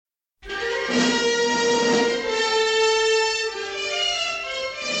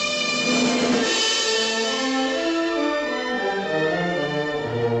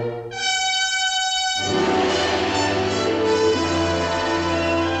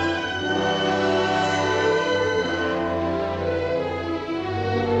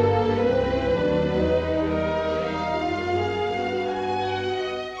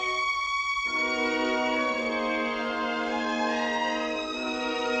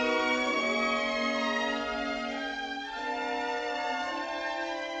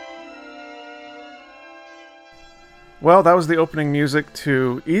Well, that was the opening music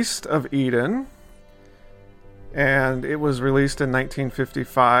to East of Eden, and it was released in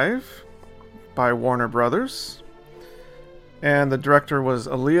 1955 by Warner Brothers, and the director was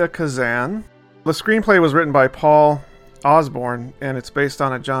Elia Kazan. The screenplay was written by Paul Osborne, and it's based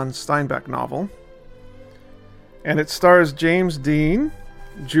on a John Steinbeck novel. And it stars James Dean,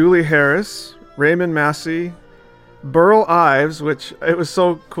 Julie Harris, Raymond Massey, Burl Ives, which it was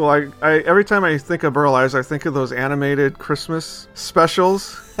so cool. I every time I think of Burl Ives, I think of those animated Christmas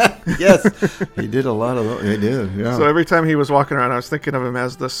specials. Yes, he did a lot of those. He did, yeah. So every time he was walking around, I was thinking of him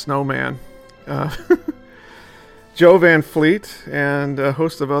as the snowman. Joe Van Fleet and a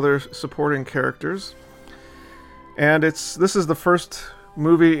host of other supporting characters. And this is the first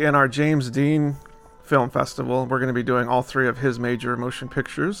movie in our James Dean Film Festival. We're going to be doing all three of his major motion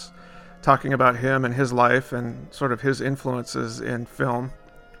pictures, talking about him and his life and sort of his influences in film,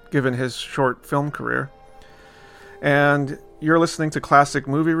 given his short film career. And you're listening to Classic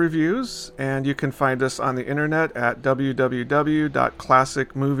Movie Reviews, and you can find us on the internet at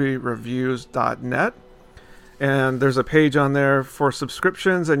www.classicmoviereviews.net. And there's a page on there for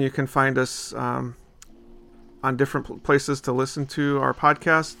subscriptions, and you can find us on different places to listen to our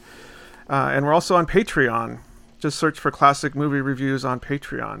podcast. And we're also on Patreon. Just search for Classic Movie Reviews on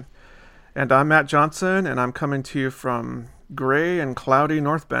Patreon. And I'm Matt Johnson, and I'm coming to you from gray and cloudy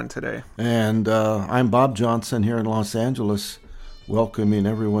North Bend today. And I'm Bob Johnson here in Los Angeles, welcoming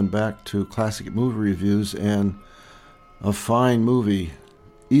everyone back to Classic Movie Reviews and a fine movie,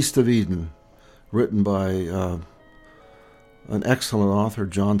 East of Eden, written by an excellent author,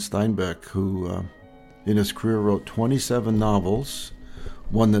 John Steinbeck, who in his career wrote 27 novels,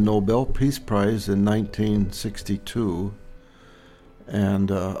 won the Nobel Peace Prize in 1962, and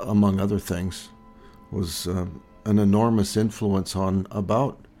among other things, was an enormous influence on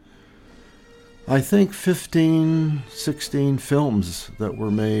about, I think, 15, 16 films that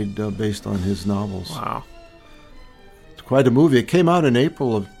were made based on his novels. Wow. It's quite a movie. It came out in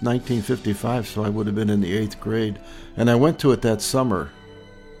April of 1955, so I would have been in the 8th grade. And I went to it that summer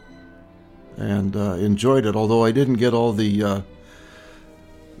and enjoyed it, although I didn't get all the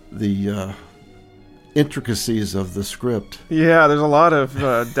intricacies of the script. Yeah, there's a lot of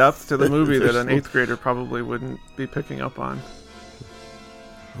depth to the movie that an 8th grader probably wouldn't be picking up on.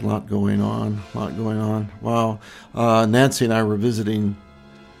 A lot going on. Wow. Nancy and I were visiting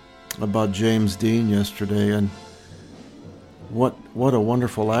about James Dean yesterday, and what a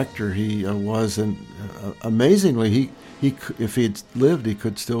wonderful actor he was, and amazingly, he if he'd lived, he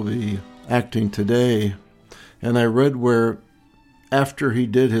could still be acting today. And I read where after he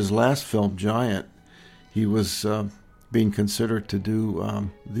did his last film, Giant, he was being considered to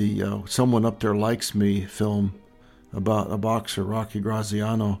do the Someone Up There Likes Me film about a boxer, Rocky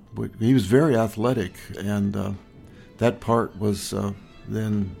Graziano. He was very athletic, and that part was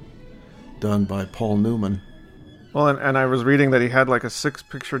then done by Paul Newman. Well, and I was reading that he had like a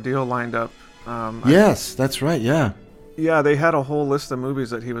 6-picture deal lined up. Yes, that's right, yeah. Yeah, they had a whole list of movies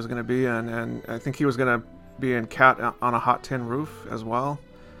that he was going to be in, and I think he was going to be in Cat on a Hot Tin Roof as well.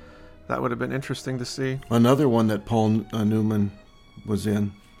 That would have been interesting to see. Another one that Paul Newman was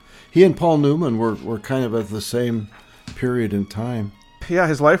in. He and Paul Newman were kind of at the same period in time. Yeah,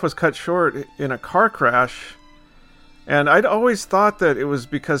 his life was cut short in a car crash. And I'd always thought that it was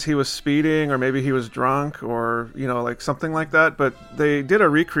because he was speeding or maybe he was drunk or, like something like that. But they did a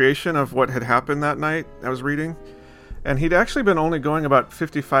recreation of what had happened that night, I was reading. And he'd actually been only going about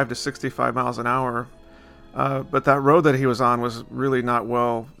 55 to 65 miles an hour. But that road that he was on was really not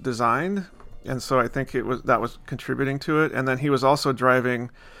well designed. And so I think that was contributing to it. And then he was also driving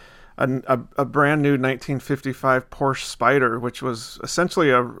a brand new 1955 Porsche Spyder, which was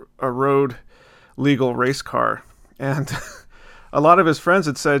essentially a road legal race car. And a lot of his friends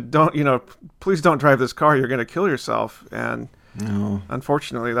had said, please don't drive this car. You're going to kill yourself. And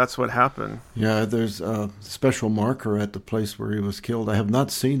unfortunately, that's what happened. Yeah, there's a special marker at the place where he was killed. I have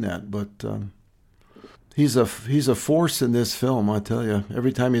not seen that, but he's a force in this film, I tell you.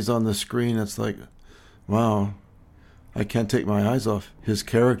 Every time he's on the screen, it's like, wow, I can't take my eyes off his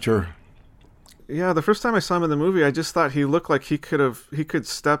character. Yeah, the first time I saw him in the movie, I just thought he looked like he could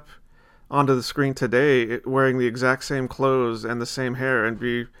step onto the screen today wearing the exact same clothes and the same hair and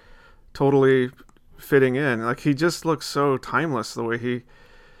be totally fitting in. Like, he just looks so timeless the way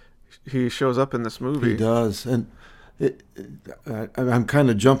he shows up in this movie. He does. And I'm kind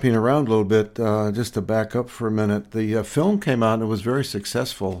of jumping around a little bit, just to back up for a minute. The film came out and it was very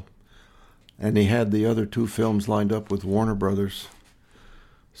successful, and he had the other 2 films lined up with Warner Brothers,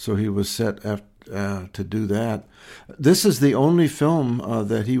 so he was set to do that. This is the only film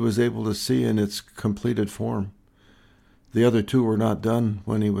that he was able to see in its completed form. The other two were not done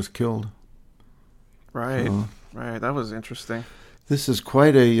when he was killed. Right, right. That was interesting. This is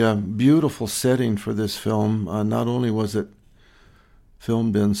quite a beautiful setting for this film. Not only was it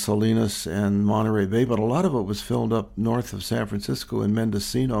filmed in Salinas and Monterey Bay, but a lot of it was filmed up north of San Francisco in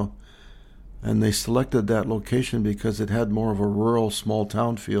Mendocino. And they selected that location because it had more of a rural, small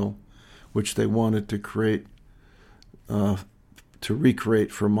town feel, which they wanted to create, to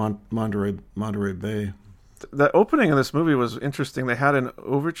recreate for Monterey Bay. The opening of this movie was interesting. They had an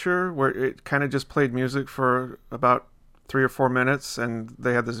overture where it kind of just played music for about 3 or 4 minutes, and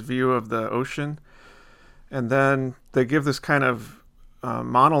they had this view of the ocean. And then they give this kind of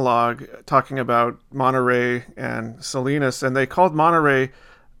monologue talking about Monterey and Salinas, and they called Monterey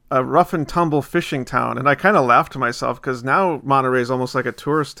a rough and tumble fishing town. And I kind of laughed to myself because now Monterey is almost like a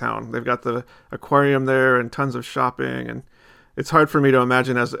tourist town. They've got the aquarium there and tons of shopping, and it's hard for me to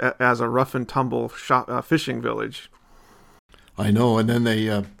imagine as a rough and tumble fishing village. I know, and then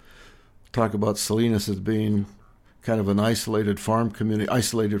they talk about Salinas as being kind of an isolated farm community,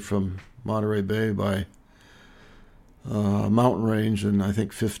 isolated from Monterey Bay by mountain range and I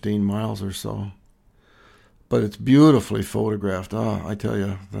think 15 miles or so. But it's beautifully photographed. I tell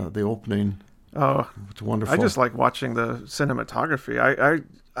you, the opening. Oh, it's wonderful. I just like watching the cinematography.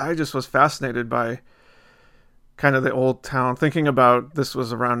 I just was fascinated by kind of the old town, thinking about this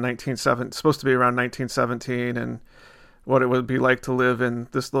was around supposed to be around 1917, and what it would be like to live in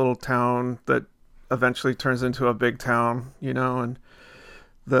this little town that eventually turns into a big town, and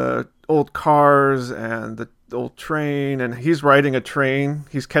the old cars and the old train, and he's riding a train.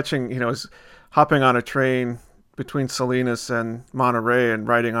 He's catching, he's hopping on a train between Salinas and Monterey and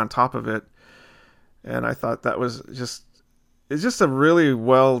riding on top of it. And I thought that was it's just a really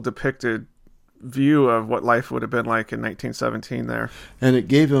well depicted view of what life would have been like in 1917 there. And it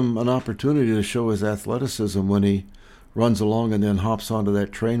gave him an opportunity to show his athleticism when he runs along and then hops onto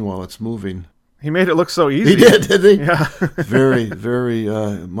that train while it's moving. He made it look so easy. He did he? Yeah. Very, very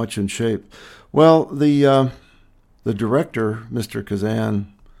much in shape. Well, the director, Mr.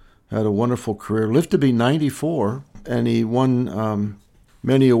 Kazan, had a wonderful career. Lived to be 94, and he won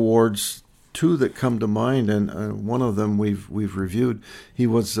many awards. Two that come to mind, and one of them we've reviewed. He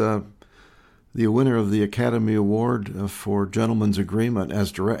was the winner of the Academy Award for Gentleman's Agreement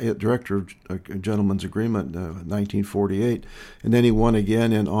as director of Gentleman's Agreement, 1948, and then he won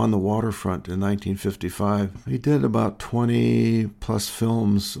again in On the Waterfront in 1955. He did about 20 plus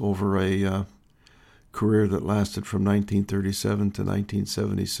films over a career that lasted from 1937 to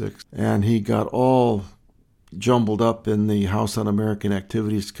 1976, and he got all jumbled up in the House Un-American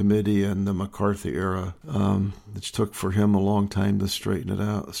Activities Committee and the McCarthy era, which took for him a long time to straighten it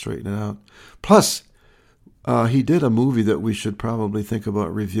out. Plus, he did a movie that we should probably think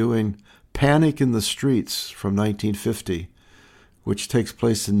about reviewing, Panic in the Streets from 1950, which takes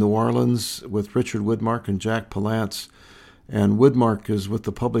place in New Orleans with Richard Widmark and Jack Palance. And Widmark is with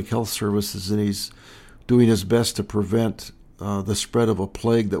the Public Health Services, and he's doing his best to prevent the spread of a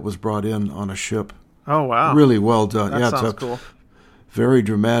plague that was brought in on a ship. Oh, wow. Really well done. That sounds cool. Very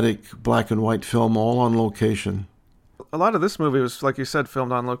dramatic black and white film, all on location. A lot of this movie was, like you said,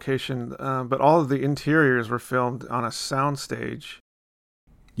 filmed on location, but all of the interiors were filmed on a soundstage.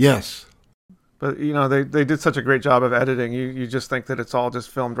 Yes. But, they did such a great job of editing. You just think that it's all just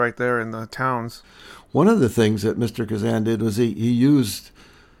filmed right there in the towns. One of the things that Mr. Kazan did was he used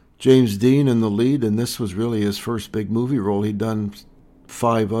James Dean in the lead, and this was really his first big movie role. He'd done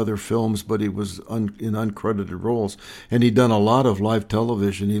 5 other films, but he was in uncredited roles. And he'd done a lot of live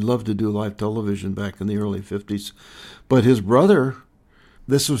television. He loved to do live television back in the early 50s. But his brother,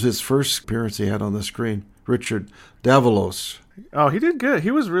 this was his first appearance he had on the screen, Richard Davalos. Oh, he did good.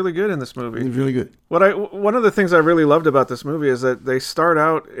 He was really good in this movie. He was really good. One of the things I really loved about this movie is that they start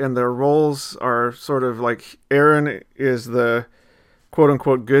out and their roles are sort of like Aaron is the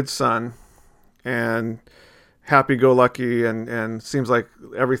quote-unquote good son and happy-go-lucky and seems like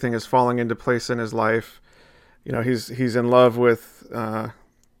everything is falling into place in his life. He's in love with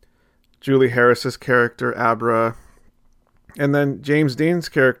Julie Harris's character, Abra. And then James Dean's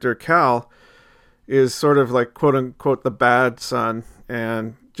character, Cal, is sort of like quote-unquote the bad son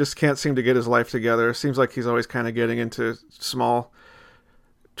and just can't seem to get his life together. Seems like he's always kind of getting into small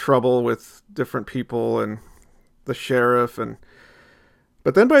trouble with different people and the sheriff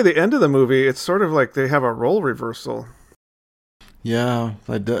But then by the end of the movie, it's sort of like they have a role reversal. Yeah,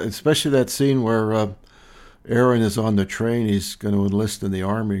 especially that scene where Aaron is on the train. He's going to enlist in the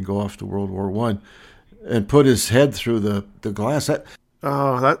army and go off to World War I and put his head through the glass.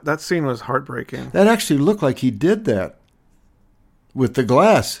 That scene was heartbreaking. That actually looked like he did that with the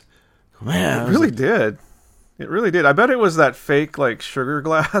glass. Man, it really did. It really did. I bet it was that fake, like, sugar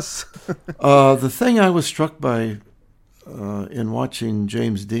glass. The thing I was struck by in watching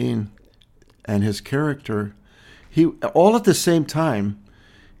James Dean and his character, he all at the same time,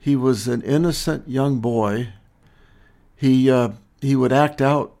 he was an innocent young boy. He would act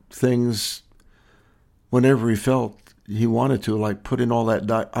out things whenever he felt he wanted to, like putting all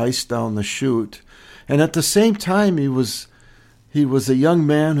that ice down the chute. And at the same time, he was a young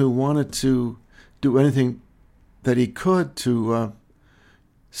man who wanted to do anything that he could to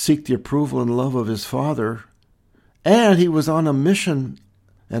seek the approval and love of his father. And he was on a mission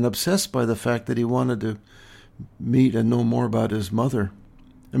and obsessed by the fact that he wanted to meet and know more about his mother.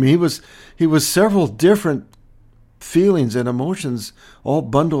 I mean, he was several different feelings and emotions all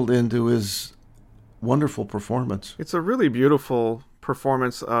bundled into his wonderful performance. It's a really beautiful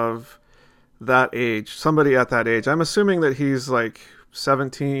performance of that age, somebody at that age. I'm assuming that he's like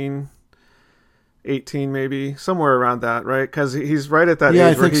 17, 18 maybe, somewhere around that, right? Because he's right at that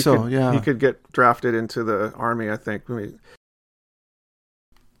age where he could get drafted into the army, I think.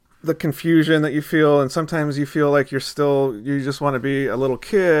 The confusion that you feel, and sometimes you feel like you just want to be a little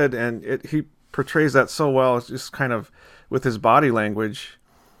kid, and he portrays that so well. It's just kind of with his body language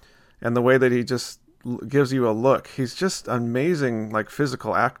and the way that he just gives you a look. He's just an amazing, like,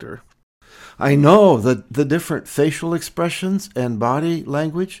 physical actor. I know the different facial expressions and body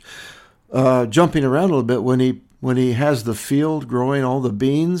language, jumping around a little bit when he has the field growing all the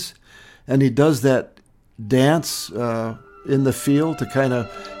beans, and he does that dance in the field to kind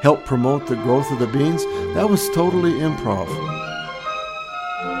of help promote the growth of the beans. That was totally improv.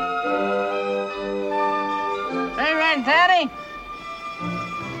 Hey, Rantanny.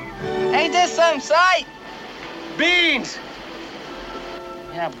 Ain't this some sight? Beans!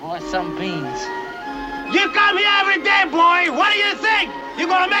 Yeah, boy, some beans. You come here every day, boy! What do you think? You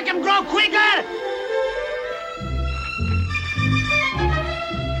gonna make him grow quicker?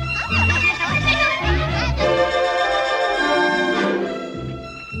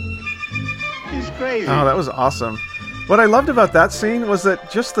 He's crazy. Oh, that was awesome. What I loved about that scene was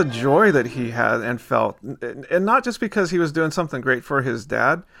that just the joy that he had and felt, and not just because he was doing something great for his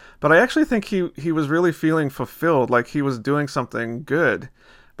dad, but I actually think he was really feeling fulfilled, like he was doing something good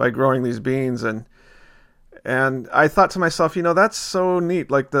by growing these beans. And I thought to myself, that's so neat,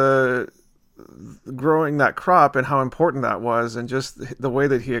 like the growing that crop and how important that was, and just the way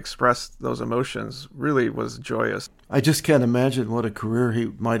that he expressed those emotions really was joyous. I just can't imagine what a career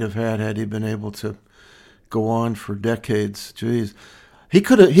he might have had he been able to go on for decades. Jeez, he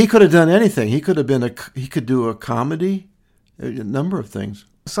could have done anything. He could do a comedy, a number of things.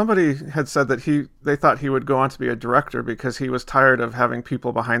 Somebody had said that they thought he would go on to be a director because he was tired of having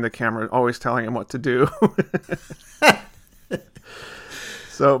people behind the camera always telling him what to do.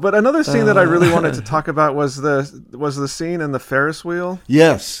 So, but another scene that I really wanted to talk about was the scene in the Ferris wheel.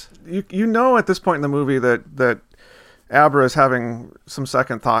 Yes. You know at this point in the movie that Abra is having some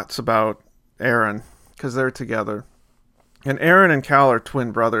second thoughts about Aaron, because they're together. And Aaron and Cal are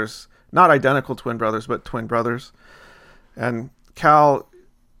twin brothers. Not identical twin brothers, but twin brothers. And Cal,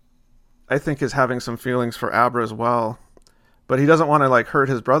 I think, is having some feelings for Abra as well. But he doesn't want to, like, hurt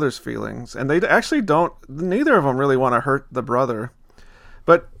his brother's feelings. And they actually don't, neither of them really want to hurt the brother.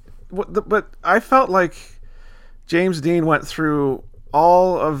 But I felt like James Dean went through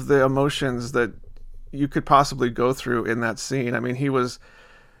all of the emotions that you could possibly go through in that scene. I mean, he was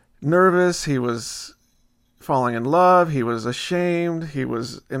nervous, he was falling in love, he was ashamed, he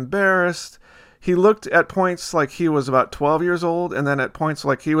was embarrassed. He looked at points like he was about 12 years old, and then at points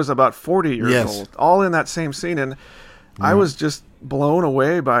like he was about 40 years old, all in that same scene. And I was just blown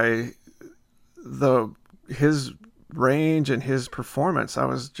away by his range and his performance. I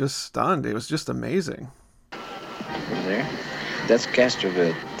was just stunned. It was just amazing. There, that's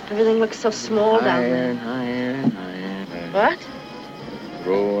Castroville. Everything looks so small down there. Iron. What?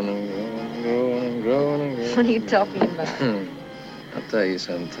 Growing and growing and growing and growing. What are you talking about? I'll tell you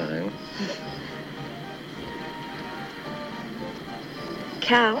sometime.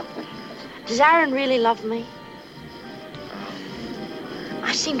 Cal, does Aaron really love me?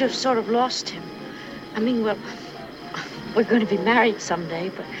 I seem to have sort of lost him. I mean, well, we're going to be married someday,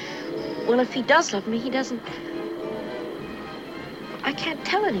 but, well, if he does love me, he doesn't... I can't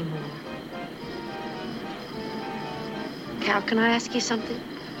tell anymore. Cal, can I ask you something?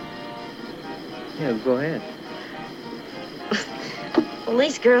 Yeah, go ahead. Well,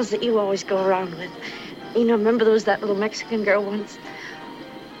 these girls that you always go around with, remember there was that little Mexican girl once?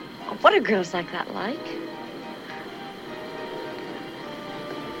 What are girls like that like?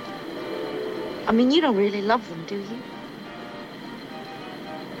 I mean, you don't really love them, do you?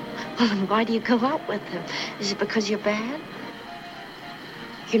 Well, then why do you go out with him? Is it because you're bad?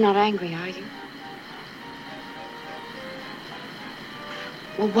 You're not angry, are you?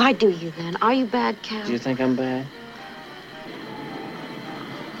 Well, why do you then? Are you bad, Cal? Do you think I'm bad?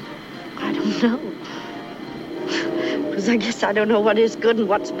 I don't know. Because I guess I don't know what is good and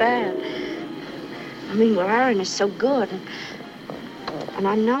what's bad. I mean, well, Aaron is so good, and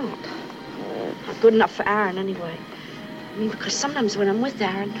I'm not. Not good enough for Aaron, anyway. I mean, because sometimes when I'm with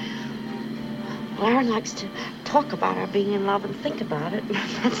Aaron, well, Aaron likes to talk about our being in love and think about it.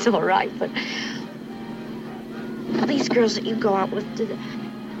 That's all right, but these girls that you go out with, do they...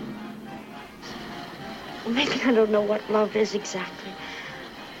 Well, maybe I don't know what love is exactly.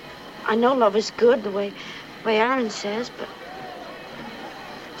 I know love is good, the way Aaron says, but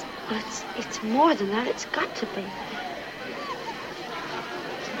well, it's more than that. It's got to be.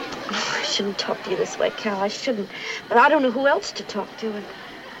 Oh, I shouldn't talk to you this way, Cal. I shouldn't. But I don't know who else to talk to,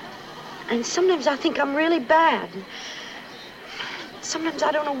 and sometimes I think I'm really bad. And sometimes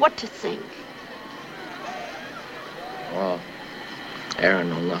I don't know what to think. Well, Aaron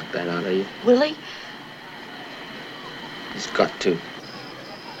will knock that out of you. Will he? He's got to.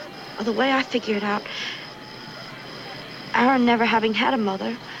 Well, the way I figure it out, Aaron never having had a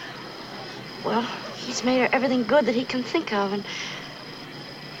mother, well, he's made her everything good that he can think of,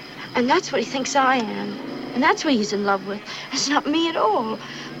 and that's what he thinks I am, and that's what he's in love with. It's not me at all,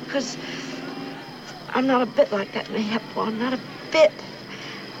 because I'm not a bit like that made-up one, not a bit.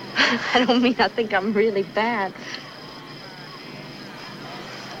 I don't mean I think I'm really bad.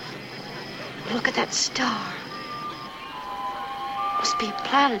 Look at that star. Must be a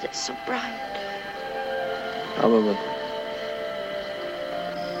planet, it's so bright. Probably.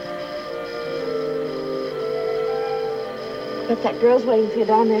 Bet that girl's waiting for you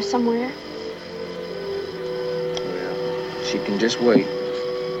down there somewhere. Well, she can just wait.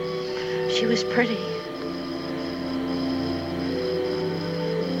 She was pretty.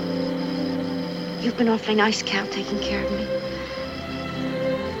 You've been awfully nice, Cal, taking care of me.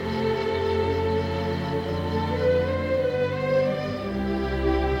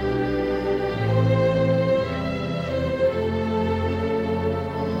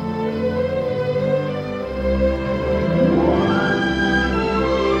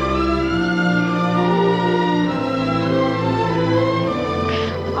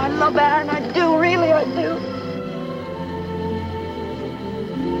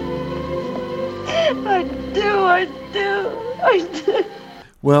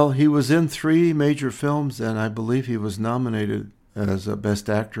 Well, he was in 3 major films, and I believe he was nominated as a Best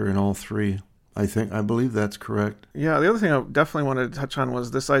Actor in all 3. I believe that's correct. Yeah, the other thing I definitely wanted to touch on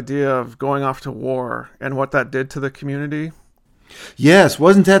was this idea of going off to war and what that did to the community. Yes,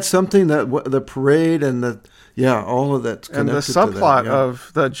 wasn't that something that the parade and all of that's connected and the subplot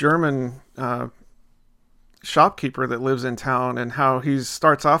of the German shopkeeper that lives in town, and how he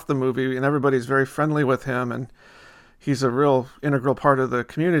starts off the movie and everybody's very friendly with him, and he's a real integral part of the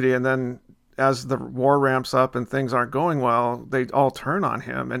community. And then as the war ramps up and things aren't going well, they all turn on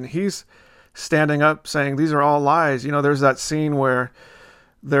him, and he's standing up saying these are all lies. You know, there's that scene where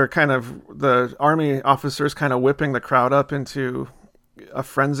they're the army officers kind of whipping the crowd up into a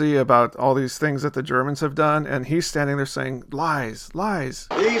frenzy about all these things that the Germans have done, and he's standing there saying lies, lies.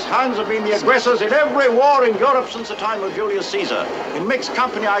 These Huns have been the aggressors in every war in Europe since the time of Julius Caesar. In mixed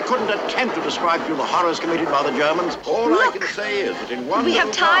company, I couldn't attempt to describe to you the horrors committed by the Germans. All I can say is that in one we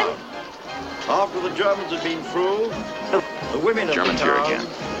have time? Town, after the Germans had been through, the women of Germans the town... here again.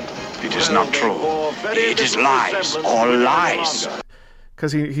 It is not true. It is lies. All lies.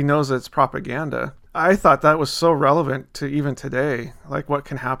 Because he knows that it's propaganda. I thought that was so relevant to even today, like what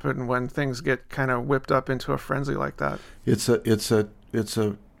can happen when things get kind of whipped up into a frenzy like that. It's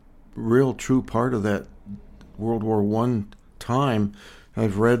a real true part of that World War I time.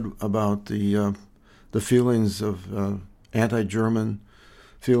 I've read about the feelings of anti-German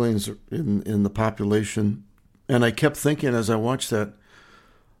feelings in the population, and I kept thinking as I watched that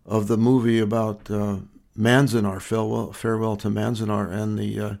of the movie about Manzanar, Farewell to Manzanar, and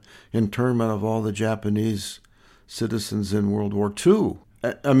the internment of all the Japanese citizens in World War II.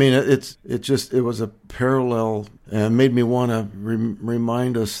 I mean, it was a parallel, and made me want to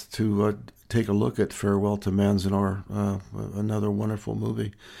remind us to take a look at Farewell to Manzanar, another wonderful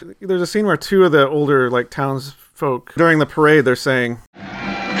movie. There's a scene where 2 of the older townsfolk during the parade, they're saying,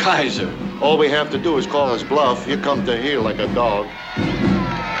 Kaiser. All we have to do is call his bluff. You come to heel like a dog.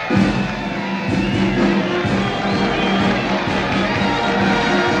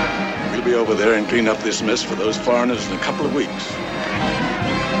 We'll be over there and clean up this mess for those foreigners in a couple of weeks.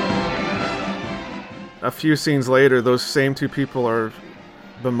 A few scenes later, those same 2 people are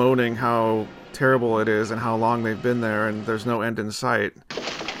bemoaning how terrible it is and how long they've been there, and there's no end in sight.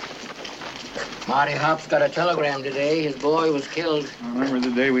 Marty Hop's got a telegram today. His boy was killed. I remember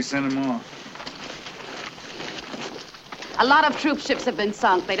the day we sent him off. A lot of troop ships have been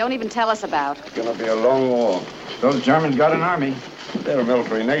sunk. They don't even tell us about. It's gonna be a long war. Those Germans got an army. They're a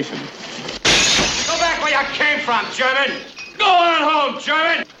military nation. Go back where you came from, German! Go on home,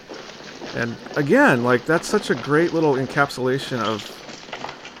 German! And again, like, that's such a great little encapsulation of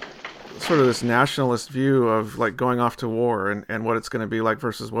sort of this nationalist view of, like, going off to war and what it's going to be like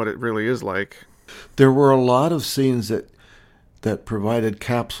versus what it really is like. There were a lot of scenes that provided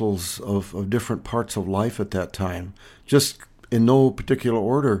capsules of different parts of life at that time, just in no particular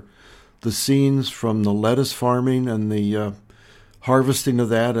order. The scenes from the lettuce farming and the harvesting of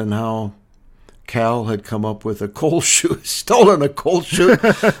that, and how Cal had come up with a coal chute, stolen a coal chute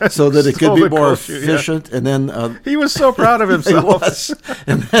so that it could be more efficient. Yeah. And then he was so proud of himself. He was.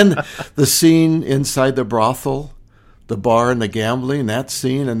 And then the scene inside the brothel, the bar and the gambling, that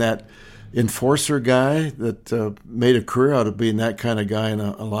scene, and that enforcer guy that made a career out of being that kind of guy in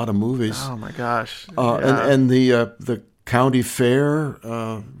a lot of movies. Oh my gosh! And the county fair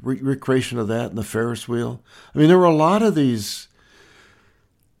recreation of that, and the Ferris wheel. I mean, there were a lot of these,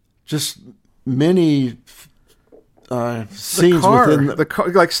 just many scenes within the car,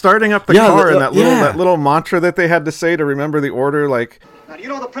 like starting up the car, and that little mantra that they had to say to remember the order, like. Now, do you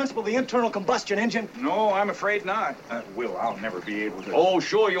know the principle of the internal combustion engine? No, I'm afraid not. Will, I'll never be able to. Oh,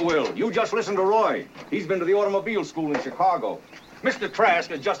 sure you will. You just listen to Roy. He's been to the automobile school in Chicago. Mr. Trask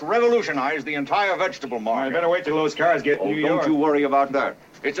has just revolutionized the entire vegetable market. I better wait till those cars get to New York. Don't you worry about that.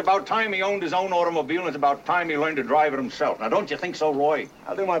 It's about time he owned his own automobile, and it's about time he learned to drive it himself. Now, don't you think so, Roy?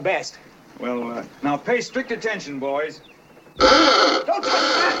 I'll do my best. Well, now pay strict attention, boys. Don't touch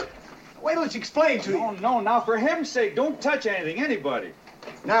that! Wait till it's explained to you. No, now for heaven's sake, don't touch anything, anybody.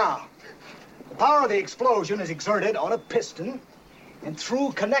 Now, the power of the explosion is exerted on a piston and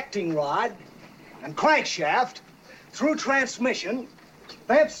through connecting rod and crankshaft, through transmission,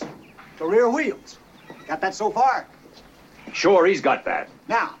 thence the rear wheels. Got that so far? Sure, he's got that.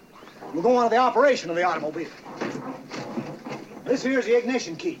 Now, we'll go on to the operation of the automobile. This here's the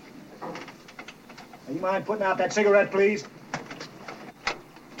ignition key. Now, you mind putting out that cigarette, please?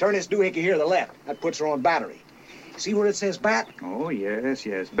 Turn this doohickey here to the left. That puts her on battery. See where it says bat? Oh,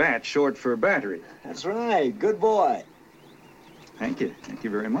 yes. Bat, short for battery. That's right. Good boy. Thank you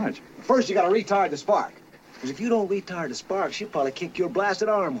very much. First, you gotta retard the spark. Because if you don't retard the spark, she'll probably kick your blasted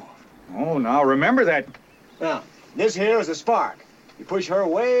arm off. Oh, now remember that. Now, this here is the spark. You push her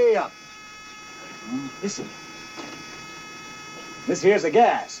way up. Listen. This here's the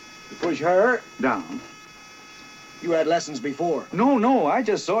gas. You push her down. You had lessons before. No, I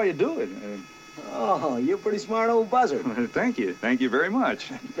just saw you do it. Oh, you're a pretty smart old buzzard. Thank you very much.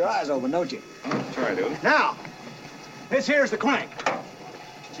 Keep your eyes open, don't you? I'll try to. Now, this here's the crank.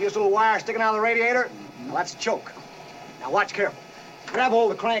 See this little wire sticking out of the radiator? Well, that's a choke. Now, watch careful. Grab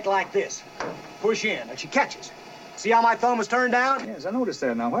hold of the crank like this. Push in, and she catches. See how my thumb is turned down? Yes, I noticed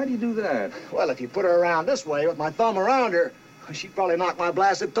that. Now, why do you do that? Well, if you put her around this way with my thumb around her, she'd probably knock my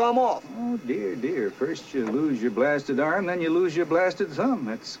blasted thumb off. Oh, dear. First you lose your blasted arm, then you lose your blasted thumb.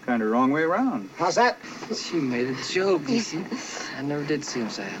 That's kind of wrong way around. How's that? She made a joke, you see. I never did see him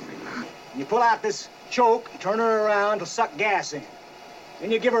say it. You pull out this choke, turn her around to suck gas in.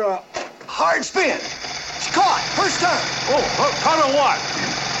 Then you give her a hard spin. She caught. First turn. Caught her what?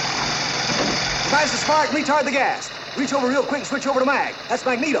 Device the spark, retard the gas. Reach over real quick and switch over to mag. That's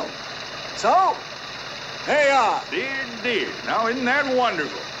magneto. So, there you are. Dear. Now, isn't that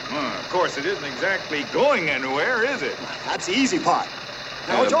wonderful? Of course, it isn't exactly going anywhere, is it? That's the easy part.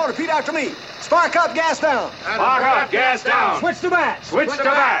 Now, I want you all to repeat after me. Spark up, gas down. Spark up, gas down. Switch to bat. Switch to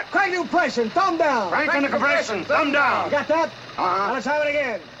bat. Crank the compression, thumb down. Crank the compression, thumb down. You got that? Now let's have it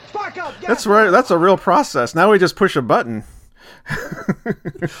again. Spark up, gas That's right. That's a real process. Now we just push a button.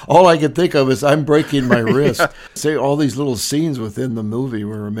 All I could think of is I'm breaking my wrist. Yeah. Say all these little scenes within the movie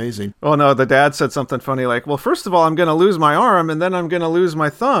were amazing. Oh no, the dad said something funny like, well, first of all, I'm going to lose my arm and then I'm going to lose my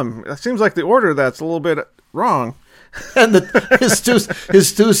thumb. It seems like the order that's a little bit wrong. And his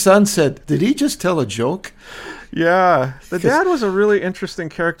two sons said, did he just tell a joke? Yeah. The dad was a really interesting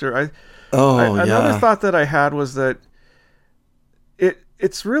character. Another thought that I had was that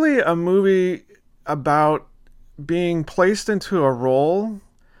it's really a movie about being placed into a role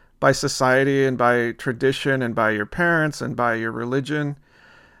by society and by tradition and by your parents and by your religion,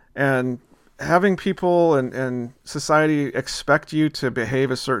 and having people and society expect you to behave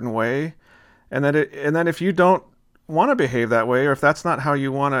a certain way, and then if you don't want to behave that way, or if that's not how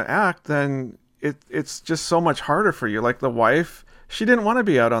you want to act, then it's just so much harder for you. Like the wife, She didn't want to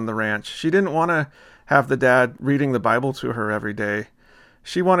be out on the ranch. She didn't want to have the dad reading the Bible to her every day.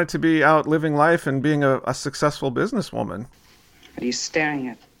 She wanted to be out living life and being a successful businesswoman. What are you staring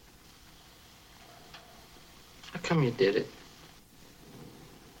at? How come you did it?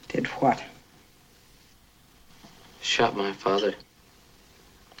 Did what? Shot my father.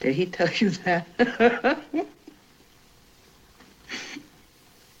 Did he tell you that?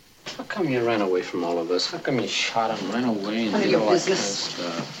 How come you ran away from all of us? How come you shot him, ran away, and None of did your all that business. kind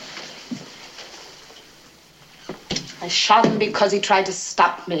of stuff? I shot him because he tried to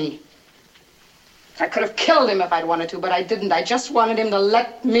stop me. I could have killed him if I'd wanted to, but I didn't. I just wanted him to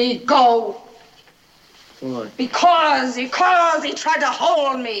let me go. Why? Because he tried to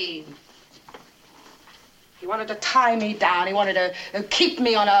hold me. He wanted to tie me down. He wanted to keep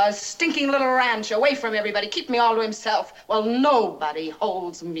me on a stinking little ranch away from everybody, keep me all to himself. Well, nobody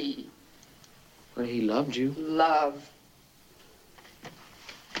holds me. But he loved you. Love.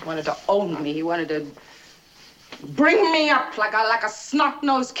 He wanted to own me. He wanted to bring me up like a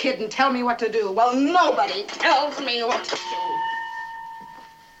snot-nosed kid and tell me what to do. Well, nobody tells me what to do.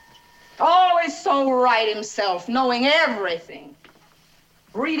 Always so right himself, knowing everything.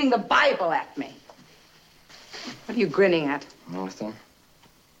 Reading the Bible at me. What are you grinning at? Nothing.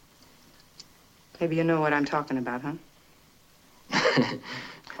 Maybe you know what I'm talking about, huh?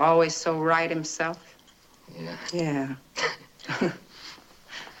 Always so right himself? Yeah. Yeah.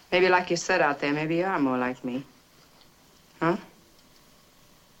 Maybe like you said out there, maybe you are more like me. Huh?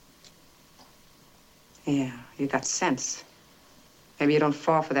 Yeah, you got sense. Maybe you don't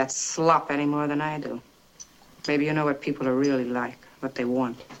fall for that slop any more than I do. Maybe you know what people are really like, what they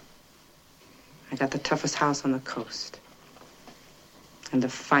want. I got the toughest house on the coast. And the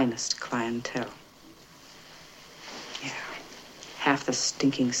finest clientele. Yeah. Half the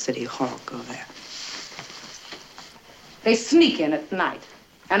stinking city hall go there. They sneak in at night.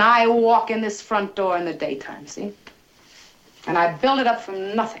 And I walk in this front door in the daytime, see? And I build it up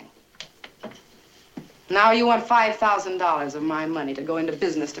from nothing. Now you want $5,000 of my money to go into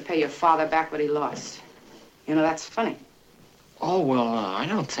business to pay your father back what he lost. You know, that's funny. Oh, well, I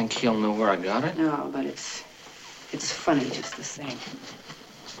don't think he'll know where I got it. No, but it's funny just the same.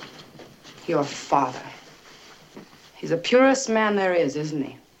 Your father. He's the purest man there is, isn't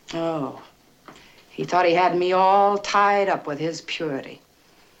he? Oh, he thought he had me all tied up with his purity.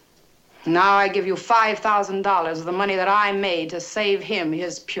 Now I give you $5,000 of the money that I made to save him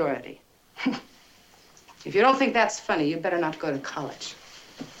his purity. If you don't think that's funny, you better not go to college.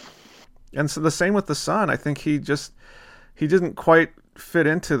 And so the same with the son. I think he didn't quite fit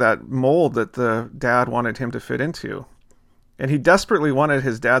into that mold that the dad wanted him to fit into. And he desperately wanted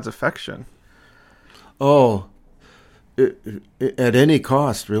his dad's affection. Oh, at any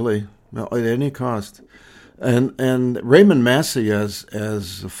cost, really. At any cost. And Raymond Massey as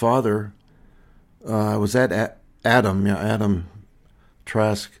a father was that Adam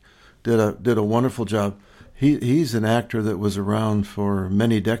Trask did a wonderful job. He's an actor that was around for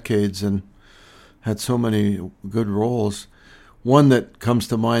many decades and had so many good roles. One that comes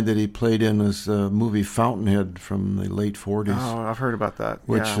to mind that he played in was the movie Fountainhead from the late 40s. Oh, I've heard about that.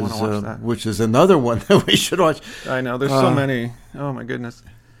 I want to watch that. Which is another one that we should watch. I know, there's so many. Oh, my goodness.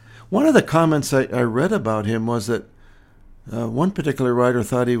 One of the comments I read about him was that one particular writer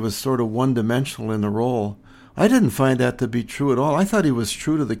thought he was sort of one-dimensional in the role. I didn't find that to be true at all. I thought he was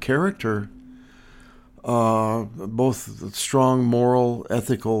true to the character, both strong moral,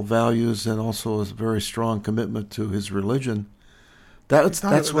 ethical values, and also a very strong commitment to his religion. That's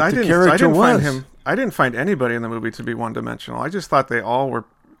what the character was. I didn't find anybody in the movie to be one-dimensional. I just thought they all were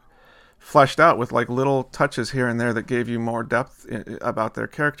fleshed out with like little touches here and there that gave you more depth about their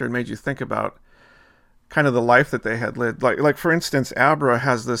character and made you think about kind of the life that they had lived. Like for instance, Abra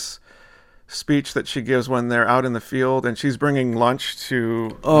has this speech that she gives when they're out in the field and she's bringing lunch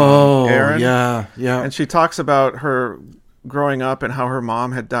to Aaron. Yeah. And she talks about her growing up and how her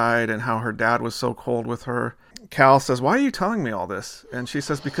mom had died and how her dad was so cold with her. Cal says, "Why are you telling me all this?" And she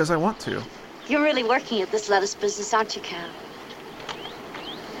says, "Because I want to." You're really working at this lettuce business, aren't you, Cal?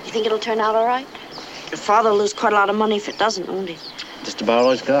 You think it'll turn out all right? Your father will lose quite a lot of money if it doesn't, won't he? Just about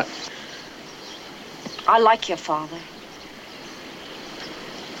all he's got. I like your father.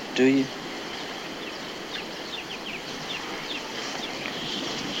 Do you?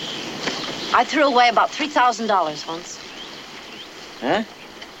 I threw away about $3,000 once. Huh?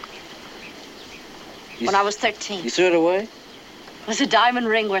 When I was 13. You threw it away? There's a diamond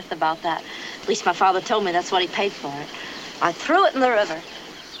ring worth about that. At least my father told me that's what he paid for it. I threw it in the river.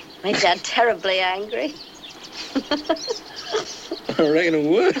 Made Dad terribly angry. I reckon it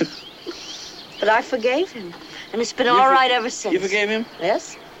would. But I forgave him. And it's been all right ever since. You forgave him?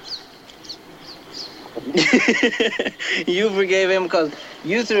 Yes. You forgave him because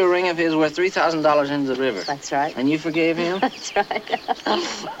you threw a ring of his worth $3,000 into the river. That's right. And you forgave him? That's right.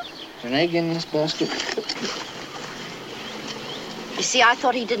 An egg in this basket? You see, I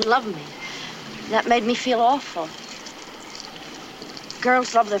thought he didn't love me. That made me feel awful.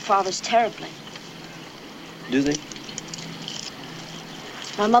 Girls love their fathers terribly. Do they?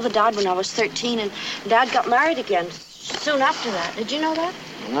 My mother died when I was 13, and Dad got married again soon after that. Did you know that?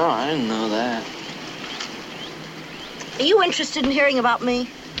 No, I didn't know that. Are you interested in hearing about me?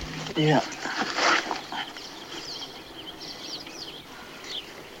 Yeah.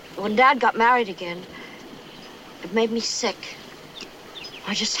 When Dad got married again, it made me sick.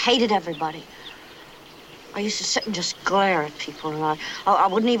 I just hated everybody. I used to sit and just glare at people, and I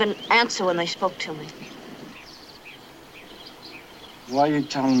wouldn't even answer when they spoke to me. Why are you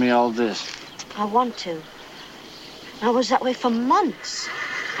telling me all this? I want to. I was that way for months.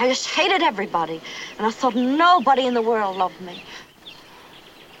 I just hated everybody, and I thought nobody in the world loved me.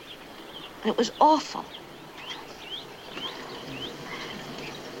 And it was awful.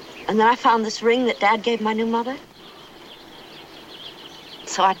 And then I found this ring that Dad gave my new mother.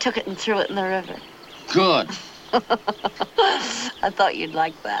 So I took it and threw it in the river. Good. I thought you'd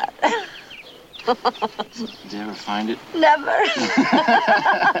like that. Did you ever find it? Never.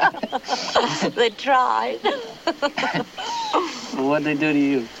 They tried. What'd they do to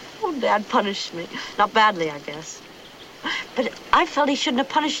you? Oh, Dad punished me. Not badly, I guess. But I felt he shouldn't have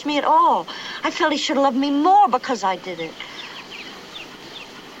punished me at all. I felt he should have loved me more because I did it.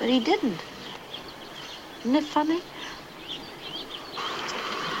 But he didn't. Isn't it funny?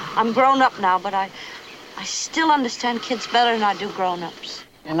 I'm grown up now, but I still understand kids better than I do grown-ups.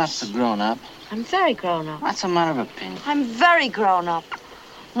 You're not so grown up. I'm very grown up. That's a matter of opinion. I'm very grown up.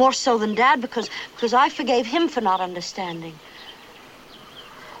 More so than Dad because I forgave him for not understanding.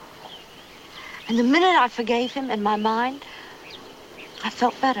 And the minute I forgave him in my mind, I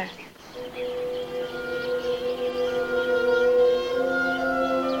felt better.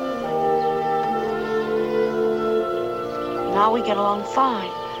 Now we get along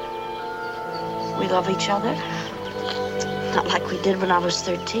fine. We love each other. Not like we did when I was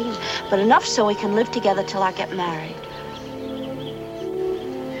 13, but enough so we can live together till I get married.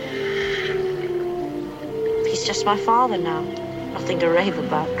 He's just my father now. Nothing to rave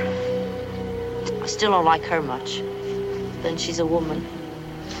about. I still don't like her much. Then she's a woman.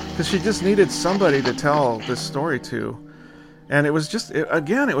 Because she just needed somebody to tell this story to. And it was just,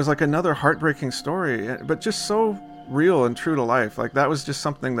 again, it was like another heartbreaking story, but just so real and true to life. Like, that was just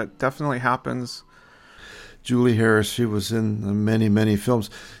something that definitely happens. Julie Harris, she was in many, many films.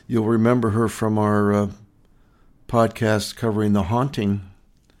 You'll remember her from our podcast covering The Haunting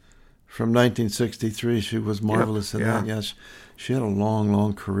from 1963. She was marvelous in that. Yes, she had a long,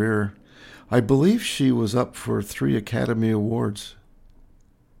 long career. I believe she was up for 3 Academy Awards,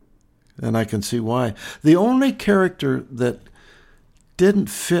 and I can see why. The only character that didn't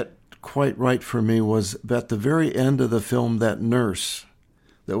fit quite right for me was at the very end of the film, that nurse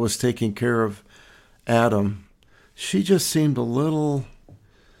that was taking care of Adam. She just seemed a little,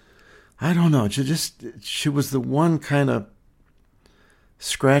 I don't know, she was the one kind of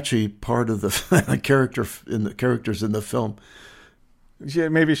scratchy part of the characters in the film. Yeah,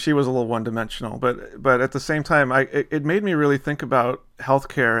 maybe she was a little one-dimensional, but at the same time, it made me really think about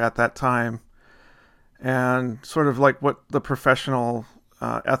healthcare at that time, and sort of like what the professional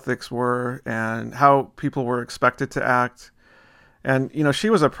ethics were and how people were expected to act. And, you know,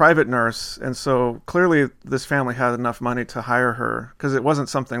 she was a private nurse, and so clearly this family had enough money to hire her, because it wasn't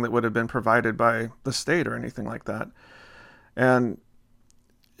something that would have been provided by the state or anything like that. And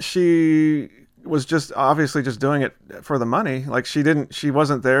she was just obviously just doing it for the money. Like, she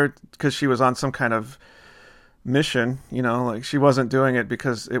wasn't there because she was on some kind of mission, you know, like she wasn't doing it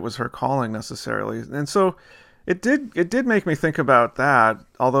because it was her calling necessarily. And so it did make me think about that.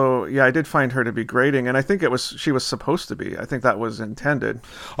 Although, yeah, I did find her to be grating, and I think she was supposed to be. I think that was intended.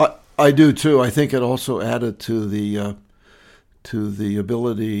 I do too. I think it also added to the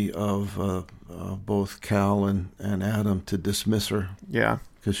ability of both Cal and Adam to dismiss her. Yeah,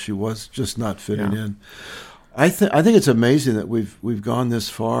 because she was just not fitting in. I think it's amazing that we've gone this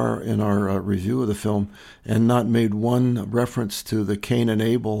far in our review of the film and not made one reference to the Cain and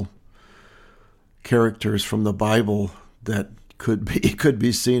Abel characters from the Bible that could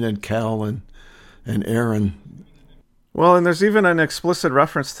be seen in Cal and Aaron. Well, and there's even an explicit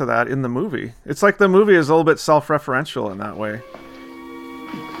reference to that in the movie. It's like the movie is a little bit self-referential in that way.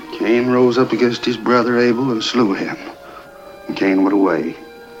 Cain rose up against his brother Abel and slew him. And Cain went away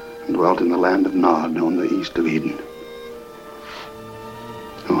and dwelt in the land of Nod on the east of Eden.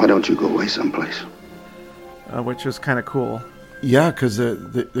 Why don't you go away someplace? Which is kind of cool. Yeah, because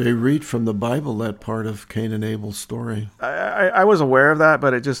they read from the Bible that part of Cain and Abel's story. I was aware of that,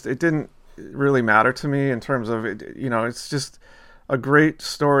 but it didn't really matter to me in terms of it. It's just a great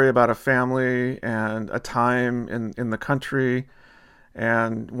story about a family and a time in the country,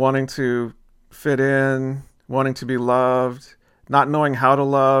 and wanting to fit in, wanting to be loved, not knowing how to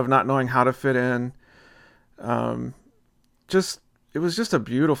love, not knowing how to fit in. It was just a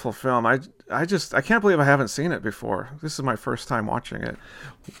beautiful film. I can't believe I haven't seen it before. This is my first time watching it.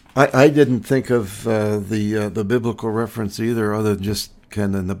 I didn't think of the biblical reference either, other than just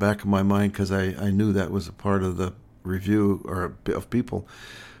kind of in the back of my mind, because I knew that was a part of the review or of people.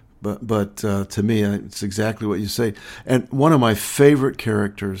 But to me, it's exactly what you say. And one of my favorite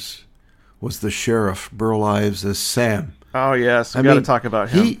characters was the sheriff, Burl Ives, as Sam. Oh yes, we got to talk about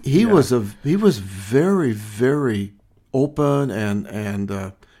him. He was very, very open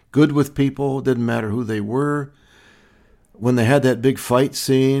and good with people. Didn't matter who they were. When they had that big fight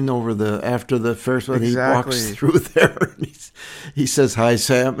scene after the first one, He walks through there and he says, "Hi,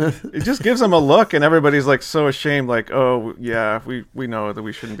 Sam." It just gives him a look, and everybody's like so ashamed, like, "Oh yeah, we know that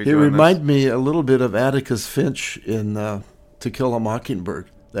we shouldn't be doing this." It reminded me a little bit of Atticus Finch in To Kill a Mockingbird.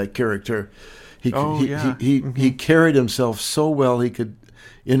 That character, he carried himself so well he could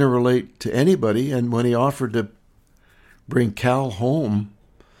interrelate to anybody, and when he offered to bring Cal home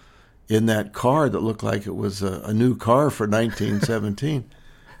in that car that looked like it was a new car for 1917.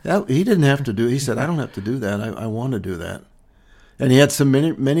 He didn't have to do it. He said, "I don't have to do that. I want to do that." And he had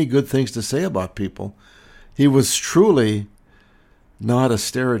many good things to say about people. He was truly not a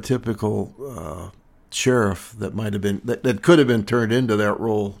stereotypical sheriff that might have been that could have been turned into that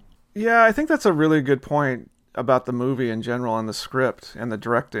role. Yeah, I think that's a really good point about the movie in general and the script and the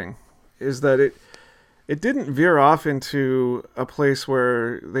directing, is that it didn't veer off into a place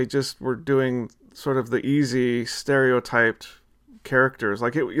where they just were doing sort of the easy stereotyped characters.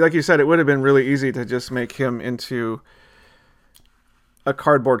 Like you said, it would have been really easy to just make him into a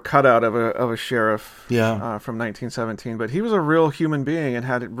cardboard cutout of a sheriff from 1917. But he was a real human being and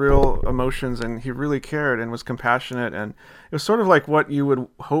had real emotions, and he really cared and was compassionate. And it was sort of like what you would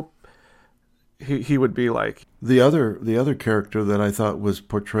hope he would be like. The other character that I thought was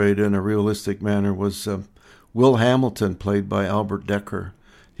portrayed in a realistic manner was Will Hamilton, played by Albert Decker.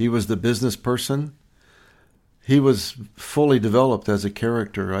 He was the business person. He was fully developed as a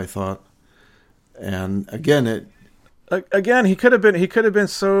character, I thought. And again, he could have been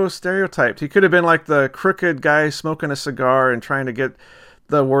so stereotyped. He could have been like the crooked guy smoking a cigar and trying to get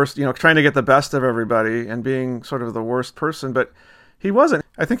the worst, trying to get the best of everybody and being sort of the worst person, but he wasn't.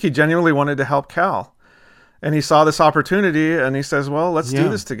 I think he genuinely wanted to help Cal. And he saw this opportunity and he says, "Well, let's do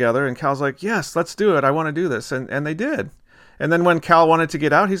this together." And Cal's like, "Yes, let's do it. I want to do this." And they did. And then when Cal wanted to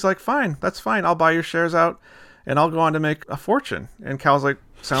get out, he's like, "Fine, that's fine. I'll buy your shares out and I'll go on to make a fortune." And Cal's like,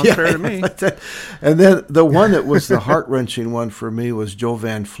 "Sounds fair to me." And then the one that was the heart-wreshing one for me was Jo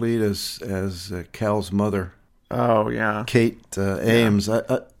Van Fleet as Cal's mother. Oh, yeah. Kate Ames.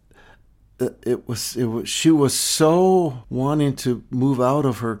 She was so wanting to move out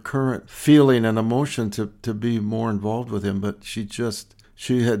of her current feeling and emotion to be more involved with him, but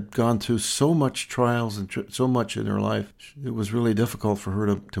she had gone through so much trials and so much in her life. It was really difficult for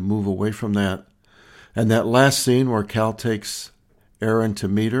her to move away from that. And that last scene where Cal takes Aaron to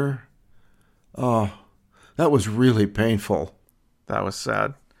meet her, oh, that was really painful. That was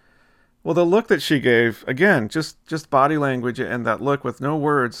sad. Well, the look that she gave, again, just body language and that look with no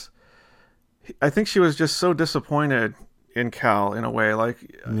words, I think she was just so disappointed in Cal in a way, like,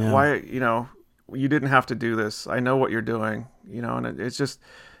 why, you didn't have to do this. I know what you're doing, and it's just,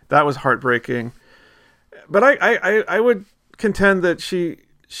 that was heartbreaking. But I would contend that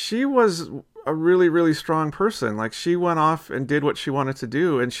she was a really, really strong person. Like, she went off and did what she wanted to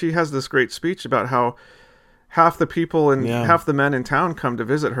do. And she has this great speech about how half the people and half the men in town come to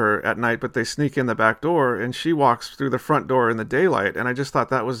visit her at night, but they sneak in the back door, and she walks through the front door in the daylight. And I just thought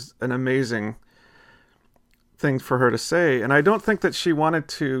that was an amazing thing for her to say. And I don't think that she wanted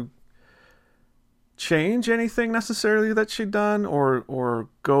to change anything necessarily that she'd done or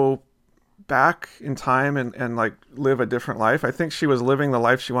go back in time and like live a different life. I think she was living the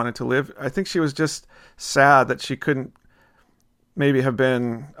life she wanted to live. I think she was just sad that she couldn't maybe have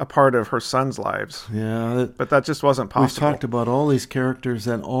been a part of her son's lives. Yeah. But that just wasn't possible. We've talked about all these characters,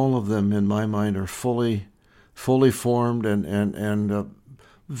 and all of them, in my mind, are fully formed and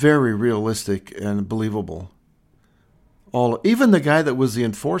very realistic and believable. Even the guy that was the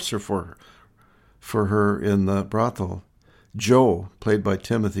enforcer for her in the brothel, Joe, played by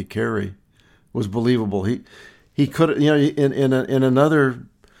Timothy Carey, was believable. He could, in another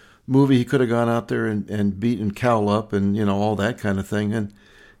movie, he could have gone out there and beaten Cal up and, all that kind of thing. And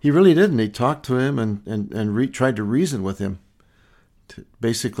he really didn't. He talked to him and tried to reason with him to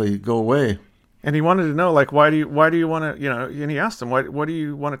basically go away. And he wanted to know, like, why do you want to, and he asked him, what do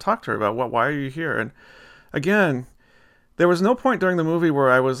you want to talk to her about? Why are you here? And again, there was no point during the movie where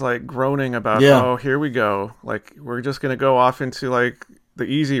I was like groaning about, oh, here we go. Like, we're just going to go off into like the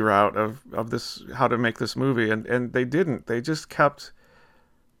easy route of this, how to make this movie. And they didn't. They just kept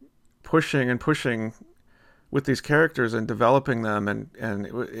pushing and pushing with these characters and developing them. And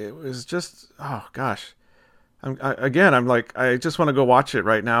it was just, oh gosh. I'm like, I just want to go watch it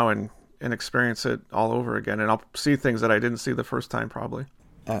right now and experience it all over again. And I'll see things that I didn't see the first time probably.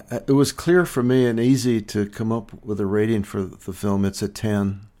 It was clear for me and easy to come up with a rating for the film. It's a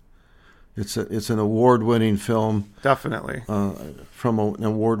 10. It's an award-winning film. Definitely. From an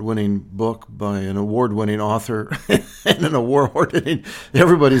award-winning book by an award-winning author and an award-winning...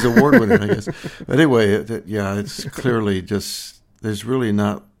 Everybody's award-winning, I guess. But anyway, it's clearly just... There's really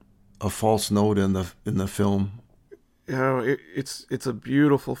not a false note in the film. It's a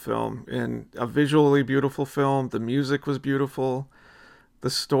beautiful film, and a visually beautiful film. The music was beautiful. The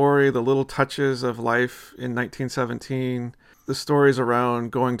story, the little touches of life in 1917, the stories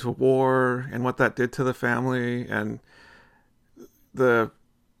around going to war and what that did to the family, and the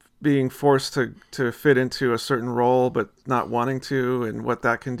being forced to fit into a certain role but not wanting to, and what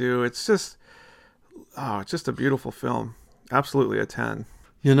that can do. It's just a beautiful film. Absolutely a 10.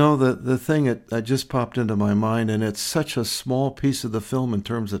 The thing that just popped into my mind, and it's such a small piece of the film in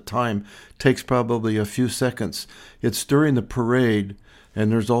terms of time, takes probably a few seconds. It's during the parade, and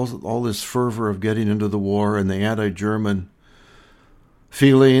there's all this fervor of getting into the war and the anti-German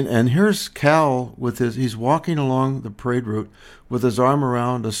feeling. And here's Cal he's walking along the parade route with his arm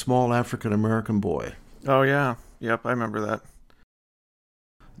around a small African-American boy. Oh, yeah. Yep, I remember that.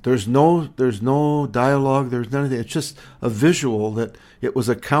 There's no dialogue. There's nothing. It's just a visual that it was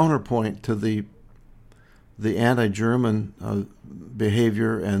a counterpoint to the anti-German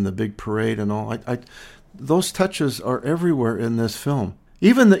behavior and the big parade and all. Those touches are everywhere in this film.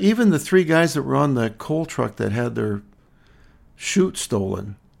 Even the three guys that were on the coal truck that had their chute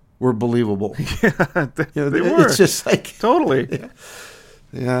stolen were believable. Yeah, they were. It's just like totally.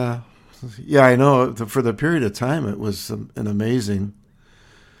 Yeah, I know. For the period of time, it was an amazing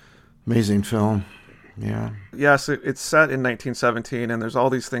film. Yeah. Yes, it's set in 1917, and there's all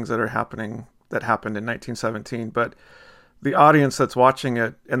these things that happened in 1917. But the audience that's watching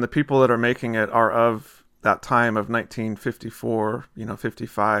it and the people that are making it are of that time of 1954,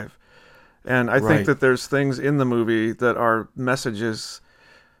 55. And I think that there's things in the movie that are messages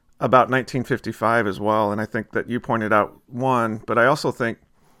about 1955 as well. And I think that you pointed out one, but I also think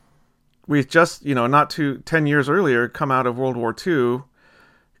we just, not 10 years earlier, come out of World War II.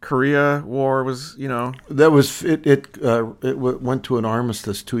 Korea War was, That was, it went to an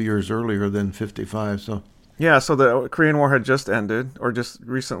armistice 2 years earlier than 55, so. Yeah, so the Korean War had just ended, or just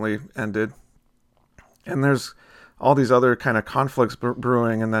recently ended. And there's all these other kind of conflicts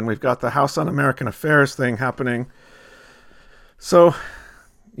brewing, and then we've got the House Un-American Affairs thing happening. So,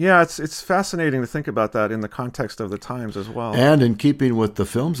 yeah, it's fascinating to think about that in the context of the times as well. And in keeping with the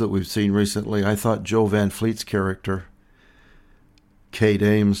films that we've seen recently, I thought Joe Van Fleet's character, Kate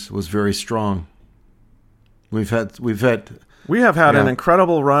Ames, was very strong. We have had an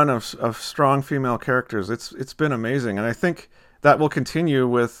incredible run of strong female characters. It's been amazing, and I think that will continue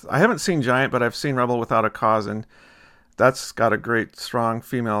with... I haven't seen Giant, but I've seen Rebel Without a Cause, and that's got a great, strong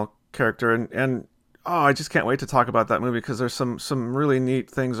female character. And I just can't wait to talk about that movie, because there's some really neat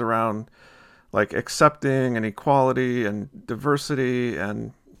things around, like accepting and equality and diversity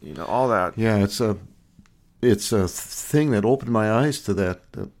and all that. Yeah, it's a thing that opened my eyes to that,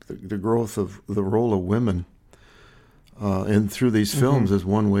 the growth of the role of women, and through these films is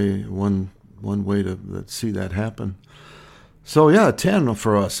one way to see that happen. So, yeah, 10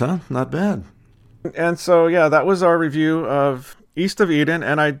 for us, huh? Not bad. And so, yeah, that was our review of East of Eden.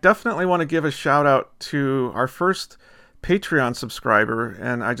 And I definitely want to give a shout out to our first Patreon subscriber.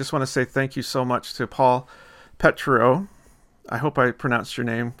 And I just want to say thank you so much to Paul Petro. I hope I pronounced your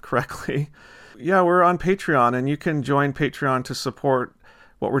name correctly. Yeah, we're on Patreon, and you can join Patreon to support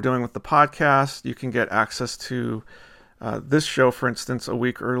what we're doing with the podcast. You can get access to this show, for instance, a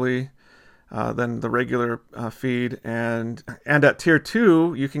week early than the regular feed. And at Tier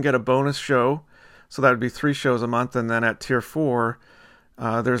 2, you can get a bonus show. So that would be 3 shows a month. And then at Tier 4,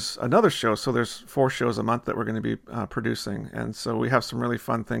 there's another show. So there's 4 shows a month that we're going to be producing. And so we have some really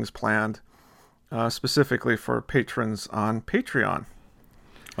fun things planned specifically for patrons on Patreon.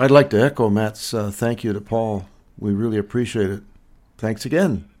 I'd like to echo Matt's thank you to Paul. We really appreciate it. Thanks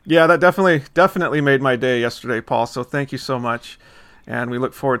again. Yeah, that definitely made my day yesterday, Paul. So thank you so much. And we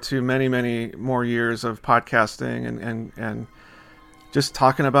look forward to many, many more years of podcasting and just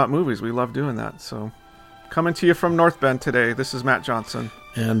talking about movies. We love doing that. So coming to you from North Bend today, this is Matt Johnson.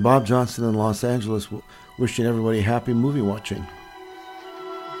 And Bob Johnson in Los Angeles, wishing everybody happy movie watching.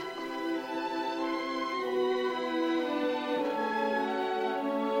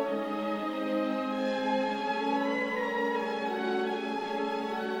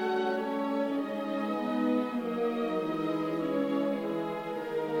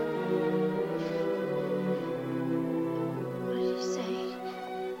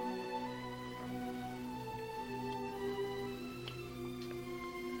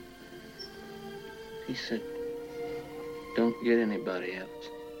 He said, don't get anybody else.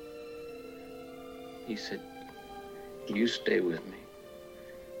 He said, you stay with me.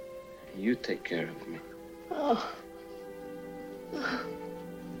 You take care of me. Oh.